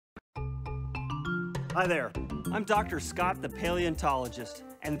Hi there. I'm Dr. Scott, the paleontologist,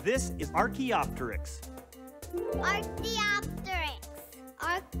 and this is Archaeopteryx. Archaeopteryx.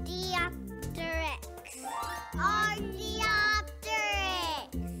 Archaeopteryx. Archaeopteryx.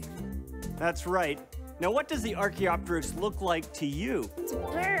 That's right. Now, what does the Archaeopteryx look like to you? It's a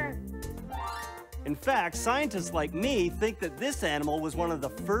bird. In fact, scientists like me think that this animal was one of the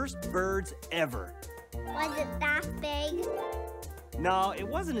first birds ever. Was it that big? No, it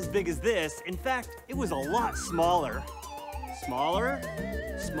wasn't as big as this. In fact, it was a lot smaller. Smaller,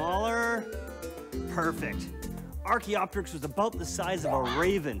 smaller, perfect. Archaeopteryx was about the size of a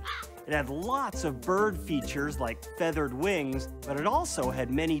raven. It had lots of bird features like feathered wings, but it also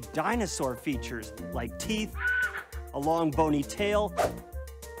had many dinosaur features like teeth, a long bony tail,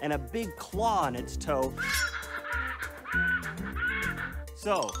 and a big claw on its toe.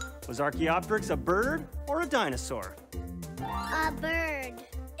 So, was Archaeopteryx a bird or a dinosaur? A bird.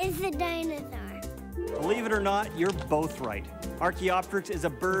 It's a dinosaur. Believe it or not, you're both right. Archaeopteryx is a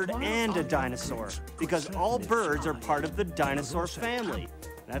bird and a dinosaur because all birds are part of the dinosaur family.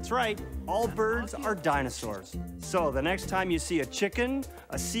 That's right, all birds are dinosaurs. So the next time you see a chicken,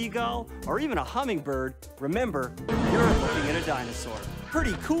 a seagull, or even a hummingbird, remember, you're looking at a dinosaur.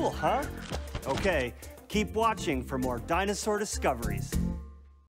 Pretty cool, huh? Okay, keep watching for more dinosaur discoveries.